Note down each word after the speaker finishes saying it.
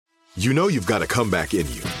You know you've got a comeback in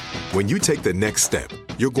you. When you take the next step,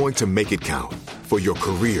 you're going to make it count for your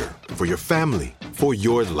career, for your family, for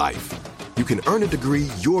your life. You can earn a degree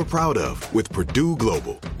you're proud of with Purdue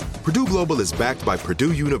Global. Purdue Global is backed by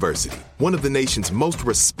Purdue University, one of the nation's most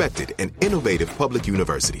respected and innovative public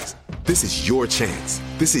universities. This is your chance.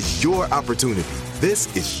 This is your opportunity.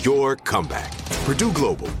 This is your comeback. Purdue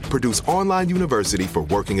Global, Purdue's online university for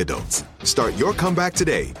working adults. Start your comeback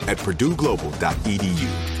today at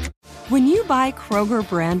purdueglobal.edu. When you buy Kroger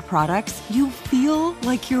brand products, you feel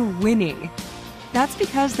like you're winning. That's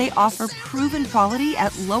because they offer proven quality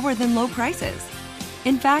at lower than low prices.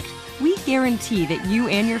 In fact, we guarantee that you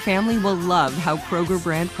and your family will love how Kroger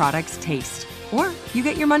brand products taste, or you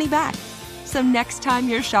get your money back. So next time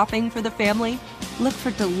you're shopping for the family, look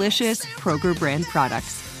for delicious Kroger brand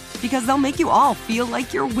products, because they'll make you all feel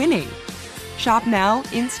like you're winning. Shop now,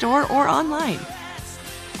 in-store, or online.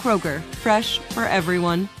 Kroger, fresh for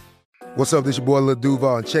everyone. What's up, this your boy Lil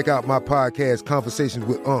Duval, and check out my podcast, Conversations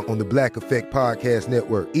with Unc, on the Black Effect Podcast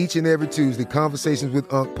Network. Each and every Tuesday, Conversations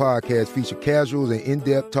with Unc podcast feature casuals and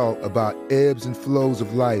in-depth talk about ebbs and flows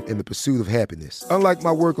of life and the pursuit of happiness. Unlike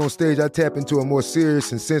my work on stage, I tap into a more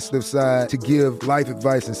serious and sensitive side to give life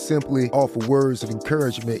advice and simply offer words of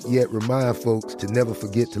encouragement, yet remind folks to never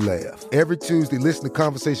forget to laugh. Every Tuesday, listen to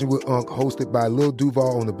Conversations with Unc, hosted by Lil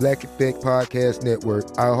Duval on the Black Effect Podcast Network,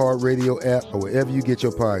 iHeartRadio app, or wherever you get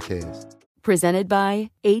your podcasts. Presented by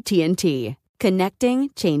AT&T. Connecting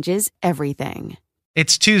changes everything.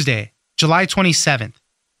 It's Tuesday, July 27th.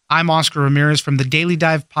 I'm Oscar Ramirez from the Daily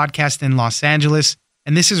Dive podcast in Los Angeles,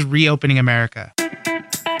 and this is Reopening America.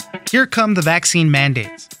 Here come the vaccine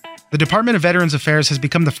mandates. The Department of Veterans Affairs has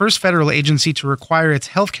become the first federal agency to require its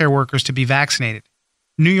healthcare workers to be vaccinated.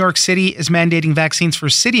 New York City is mandating vaccines for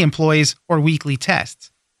city employees or weekly tests.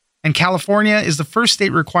 And California is the first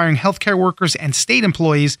state requiring healthcare workers and state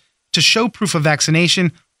employees to show proof of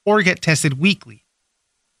vaccination or get tested weekly.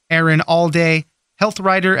 Erin Allday, health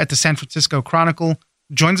writer at the San Francisco Chronicle,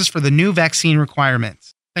 joins us for the new vaccine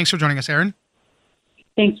requirements. Thanks for joining us, Erin.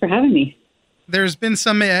 Thanks for having me. There's been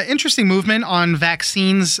some interesting movement on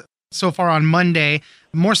vaccines so far on Monday,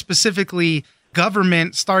 more specifically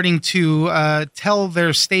government starting to tell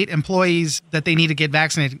their state employees that they need to get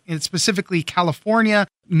vaccinated. And specifically California,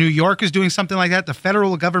 New York is doing something like that. The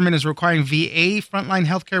federal government is requiring VA frontline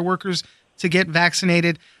healthcare workers to get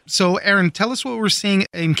vaccinated. So, Erin, tell us what we're seeing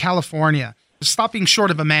in California, stopping short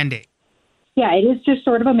of a mandate. Yeah, it is just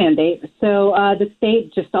sort of a mandate. So the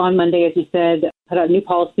state just on Monday, as you said, put out a new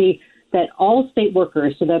policy that all state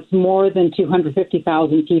workers, so that's more than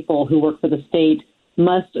 250,000 people who work for the state,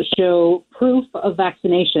 must show proof of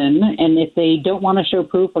vaccination. And if they don't want to show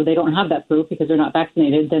proof or they don't have that proof because they're not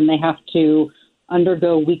vaccinated, then they have to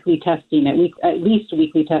undergo weekly testing, at least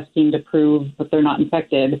weekly testing to prove that they're not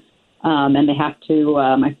infected. And they have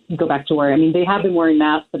to go back to they have been wearing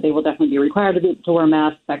masks, but they will definitely be required to wear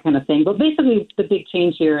masks, that kind of thing. But basically, the big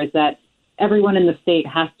change here is that everyone in the state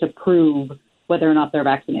has to prove whether or not they're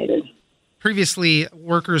vaccinated. Previously,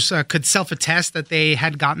 workers could self-attest that they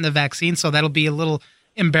had gotten the vaccine, so that'll be a little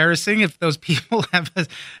embarrassing if those people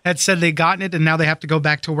had said they gotten it and now they have to go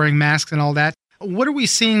back to wearing masks and all that. What are we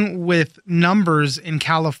seeing with numbers in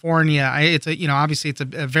California? Obviously it's a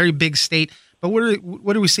very big state, but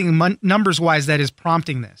what are we seeing numbers-wise that is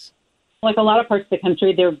prompting this? Like a lot of parts of the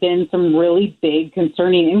country, there have been some really big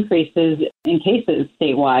concerning increases in cases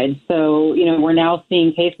statewide. So, we're now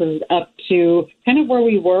seeing cases up to kind of where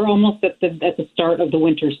we were almost at the start of the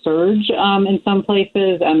winter surge in some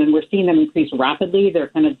places. And we're seeing them increase rapidly. They're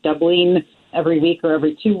kind of doubling every week or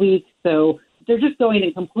every 2 weeks. So they're just going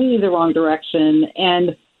in completely the wrong direction.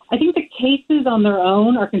 And I think the cases on their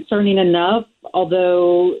own are concerning enough,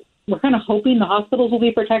 although we're kind of hoping the hospitals will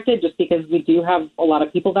be protected just because we do have a lot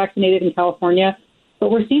of people vaccinated in California.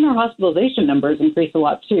 But we're seeing our hospitalization numbers increase a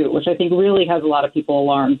lot, too, which I think really has a lot of people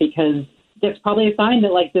alarmed because that's probably a sign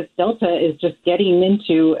that this Delta is just getting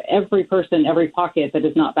into every person, every pocket that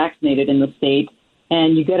is not vaccinated in the state.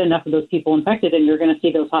 And you get enough of those people infected and you're going to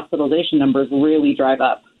see those hospitalization numbers really drive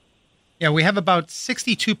up. Yeah, we have about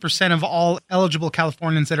 62% of all eligible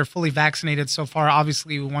Californians that are fully vaccinated so far.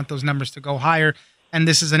 Obviously, we want those numbers to go higher, and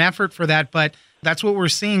this is an effort for that. But that's what we're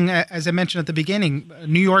seeing, as I mentioned at the beginning.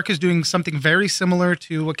 New York is doing something very similar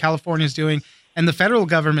to what California is doing. And the federal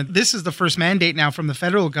government, this is the first mandate now from the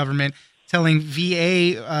federal government telling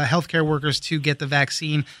VA healthcare workers to get the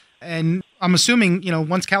vaccine. And I'm assuming,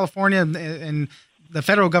 once California and the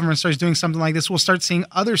federal government starts doing something like this, we'll start seeing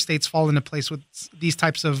other states fall into place with these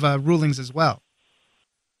types of rulings as well.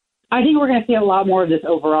 I think we're going to see a lot more of this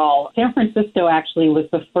overall. San Francisco actually was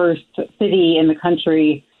the first city in the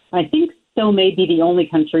country, I think still may be the only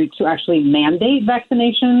country to actually mandate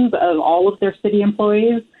vaccinations of all of their city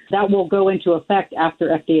employees. That will go into effect after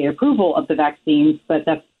FDA approval of the vaccines, but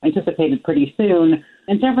that's anticipated pretty soon.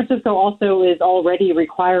 And San Francisco also is already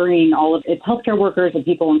requiring all of its healthcare workers and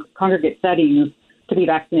people in congregate settings to be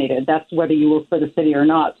vaccinated. That's whether you work for the city or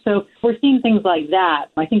not. So we're seeing things like that.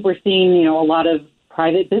 I think we're seeing, a lot of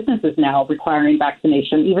private businesses now requiring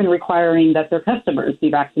vaccination, even requiring that their customers be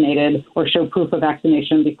vaccinated or show proof of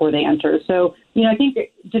vaccination before they enter. So, I think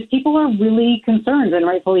just people are really concerned, and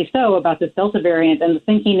rightfully so, about this Delta variant. And the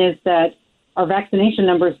thinking is that our vaccination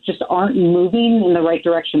numbers just aren't moving in the right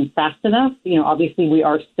direction fast enough. Obviously we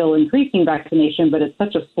are still increasing vaccination, but it's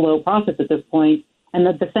such a slow process at this point. And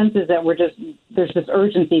the sense is that there's this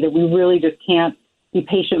urgency that we really just can't be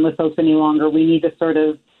patient with folks any longer. We need to sort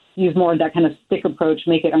of use more of that kind of stick approach,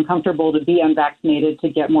 make it uncomfortable to be unvaccinated to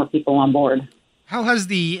get more people on board. How has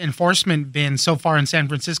the enforcement been so far in San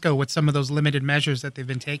Francisco with some of those limited measures that they've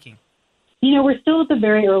been taking? We're still at the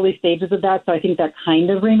very early stages of that, so I think that kind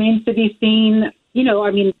of remains to be seen.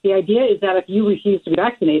 The idea is that if you refuse to be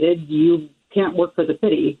vaccinated, you can't work for the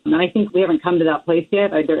city. And I think we haven't come to that place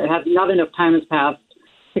yet. Not enough time has passed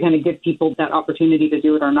to kind of give people that opportunity to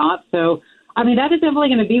do it or not. So, that is definitely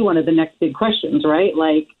going to be one of the next big questions, right?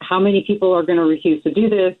 Like, how many people are going to refuse to do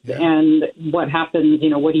this, and what happens,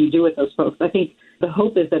 what do you do with those folks? I think the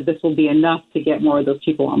hope is that this will be enough to get more of those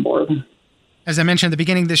people on board. As I mentioned at the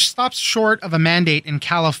beginning, this stops short of a mandate in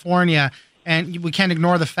California, and we can't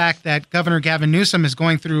ignore the fact that Governor Gavin Newsom is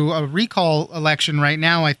going through a recall election right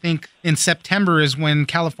now. I think in September is when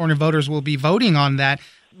California voters will be voting on that.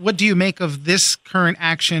 What do you make of this current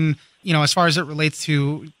action, as far as it relates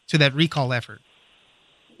to that recall effort?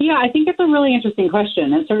 Yeah, I think it's a really interesting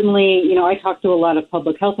question. And certainly, I talk to a lot of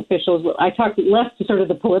public health officials. I talk less to sort of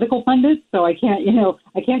the political pundits, so I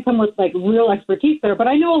can't come with like real expertise there. But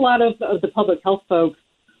I know a lot of the public health folks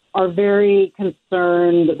are very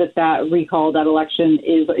concerned that recall, that election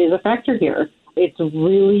is a factor here. It's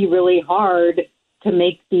really, really hard to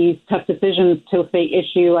make these tough decisions to, say,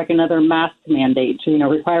 issue like another mask mandate, to,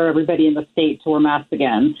 require everybody in the state to wear masks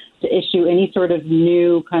again, to issue any sort of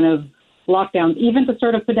new kind of lockdowns, even to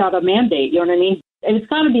sort of put out a mandate, you know what I mean? And it's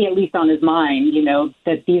got to be at least on his mind,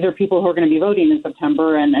 that these are people who are going to be voting in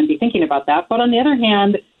September and be thinking about that. But on the other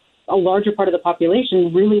hand, a larger part of the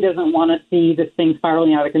population really doesn't want to see this thing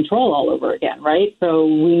spiraling out of control all over again, right? So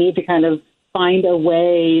we need to kind of find a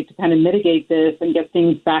way to kind of mitigate this and get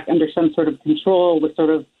things back under some sort of control with sort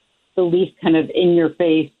of the least kind of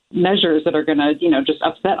in-your-face measures that are going to, just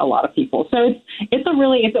upset a lot of people. So it's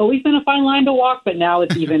always been a fine line to walk, but now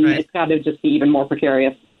it's even right. It's got to just be even more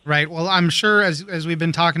precarious. Right. Well, I'm sure as we've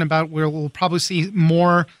been talking about, we'll probably see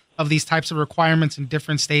more of these types of requirements in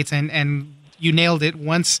different states. And you nailed it.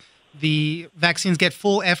 Once the vaccines get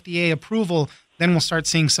full FDA approval, then we'll start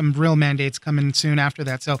seeing some real mandates coming soon after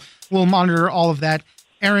that. So we'll monitor all of that.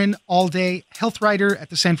 Erin Allday, health writer at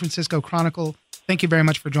the San Francisco Chronicle, thank you very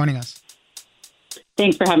much for joining us.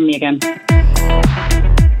 Thanks for having me again.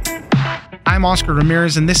 I'm Oscar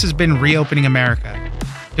Ramirez, and this has been Reopening America.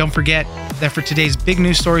 Don't forget that for today's big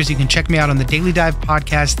news stories, you can check me out on the Daily Dive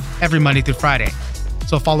podcast every Monday through Friday.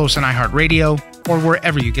 So follow us on iHeartRadio or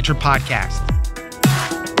wherever you get your podcasts.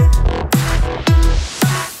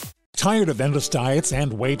 Tired of endless diets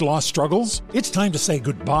and weight loss struggles? It's time to say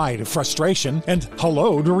goodbye to frustration and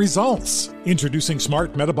hello to results. Introducing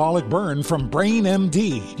Smart Metabolic Burn from Brain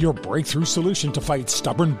MD, your breakthrough solution to fight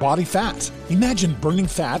stubborn body fat. Imagine burning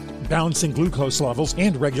fat, balancing glucose levels,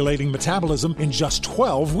 and regulating metabolism in just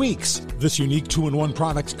 12 weeks. This unique 2-in-1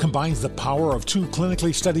 product combines the power of 2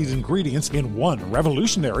 clinically studied ingredients in one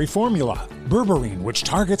revolutionary formula. Berberine, which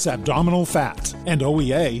targets abdominal fat, and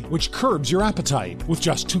OEA, which curbs your appetite. With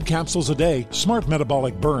just 2 capsules a day, Smart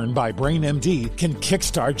Metabolic Burn by Brain MD can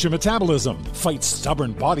kickstart your metabolism, fight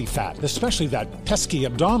stubborn body fat, especially that pesky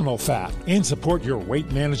abdominal fat, and support your weight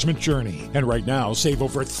management journey. And right now, save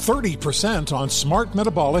over 30% on Smart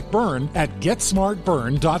Metabolic Burn at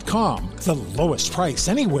GetSmartBurn.com. The lowest price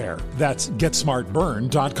anywhere. That's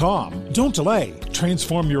GetSmartBurn.com. Don't delay.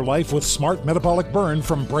 Transform your life with Smart Metabolic Burn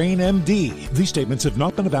from Brain MD. These statements have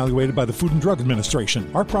not been evaluated by the Food and Drug Administration.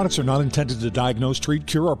 Our products are not intended to diagnose, treat,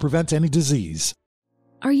 cure, or prevent any disease.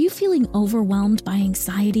 Are you feeling overwhelmed by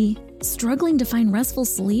anxiety, struggling to find restful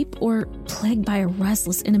sleep, or plagued by a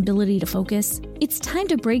restless inability to focus? It's time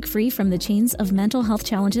to break free from the chains of mental health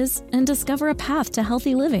challenges and discover a path to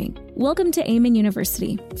healthy living. Welcome to Amen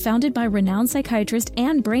University, founded by renowned psychiatrist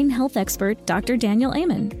and brain health expert Dr. Daniel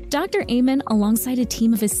Amen. Dr. Amen, alongside a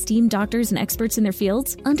team of esteemed doctors and experts in their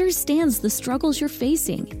fields, understands the struggles you're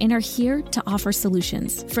facing and are here to offer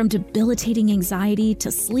solutions. From debilitating anxiety to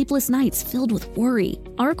sleepless nights filled with worry,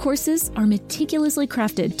 our courses are meticulously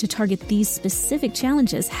crafted to target these specific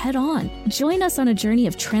challenges head-on. Join us on a journey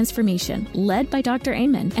of transformation led by Dr.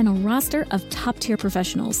 Amen and a roster of top-tier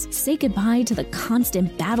professionals. Say goodbye to the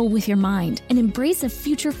constant battle with your mind and embrace a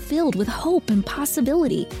future filled with hope and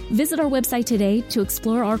possibility. Visit our website today to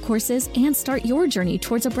explore our courses and start your journey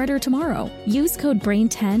towards a brighter tomorrow. Use code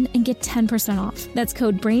BRAIN10 and get 10% off. That's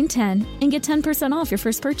code BRAIN10 and get 10% off your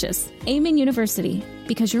first purchase. Amen University,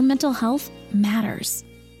 because your mental health matters.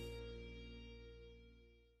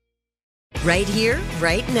 Right here,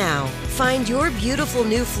 right now. Find your beautiful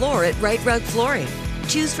new floor at Rite Rug Flooring.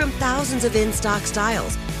 Choose from thousands of in-stock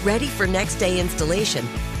styles, ready for next day installation,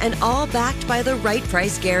 and all backed by the right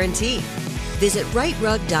price guarantee. Visit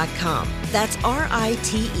riterug.com. That's RITERUG.com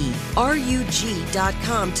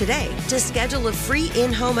today to schedule a free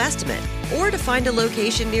in-home estimate or to find a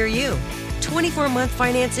location near you. 24-month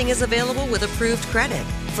financing is available with approved credit.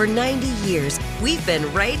 For 90 years, we've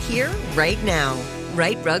been right here, right now.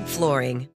 Rite Rug Flooring.